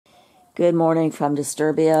Good morning from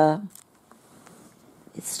Disturbia.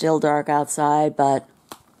 It's still dark outside, but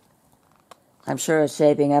I'm sure it's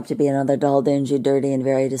shaping up to be another dull, dingy, dirty, and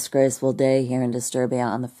very disgraceful day here in Disturbia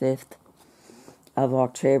on the 5th of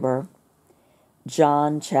October.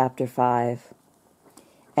 John chapter 5.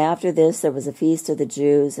 After this there was a feast of the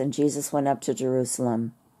Jews, and Jesus went up to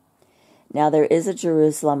Jerusalem. Now there is at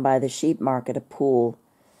Jerusalem by the sheep market a pool,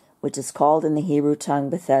 which is called in the Hebrew tongue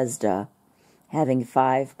Bethesda, having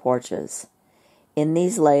 5 porches. In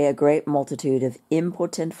these lay a great multitude of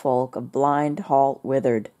impotent folk, of blind, halt,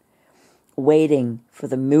 withered, waiting for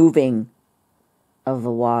the moving of the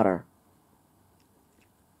water.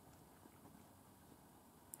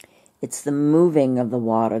 It's the moving of the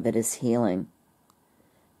water that is healing.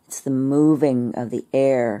 It's the moving of the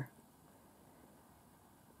air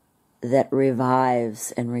that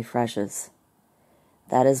revives and refreshes.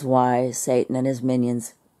 That is why Satan and his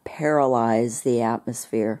minions paralyze the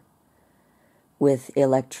atmosphere with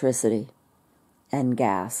electricity and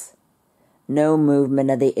gas. No movement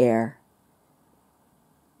of the air.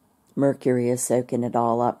 Mercury is soaking it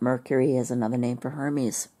all up. Mercury is another name for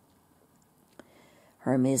Hermes.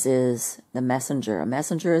 Hermes is the messenger. A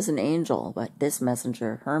messenger is an angel, but this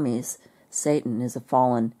messenger, Hermes, Satan, is a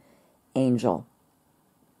fallen angel.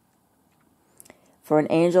 For an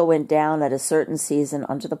angel went down at a certain season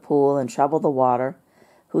unto the pool and troubled the water.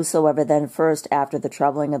 Whosoever then first after the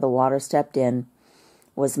troubling of the water stepped in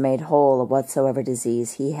was made whole of whatsoever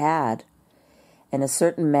disease he had. And a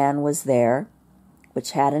certain man was there,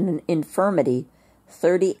 which had an infirmity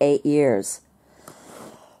 38 years.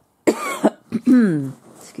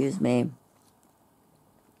 Excuse me.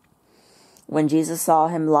 When Jesus saw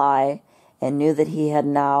him lie, and knew that he had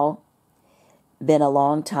now been a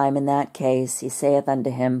long time in that case, he saith unto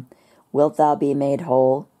him, Wilt thou be made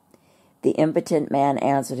whole? The impotent man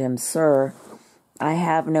answered him, Sir, I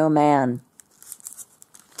have no man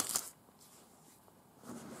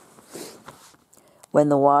when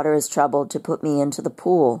the water is troubled to put me into the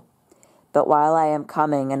pool. But while I am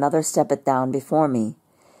coming, another steppeth down before me.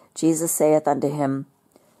 Jesus saith unto him,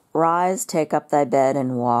 Rise, take up thy bed,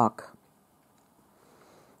 and walk.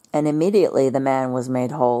 And immediately the man was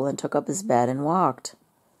made whole, and took up his bed, and walked.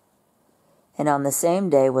 And on the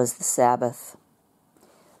same day was the Sabbath.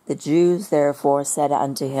 The Jews therefore said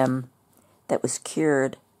unto him that was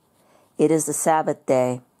cured, It is the Sabbath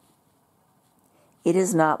day. It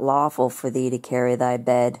is not lawful for thee to carry thy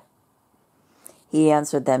bed. He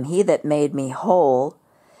answered them, He that made me whole,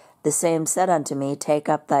 the same said unto me, Take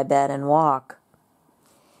up thy bed and walk.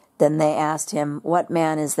 Then they asked him, What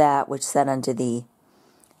man is that which said unto thee,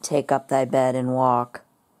 Take up thy bed and walk?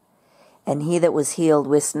 And he that was healed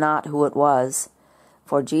wist not who it was,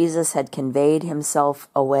 for Jesus had conveyed himself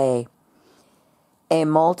away, a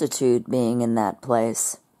multitude being in that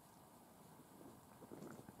place.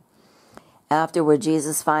 Afterward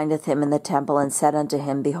Jesus findeth him in the temple, and said unto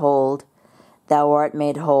him, Behold, thou art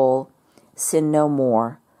made whole, sin no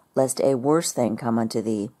more, lest a worse thing come unto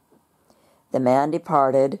thee. The man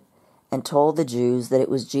departed, and told the Jews that it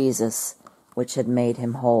was Jesus which had made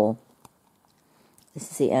him whole.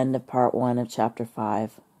 This is the end of part 1 of chapter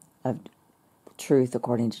 5 of Truth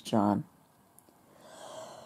According to John.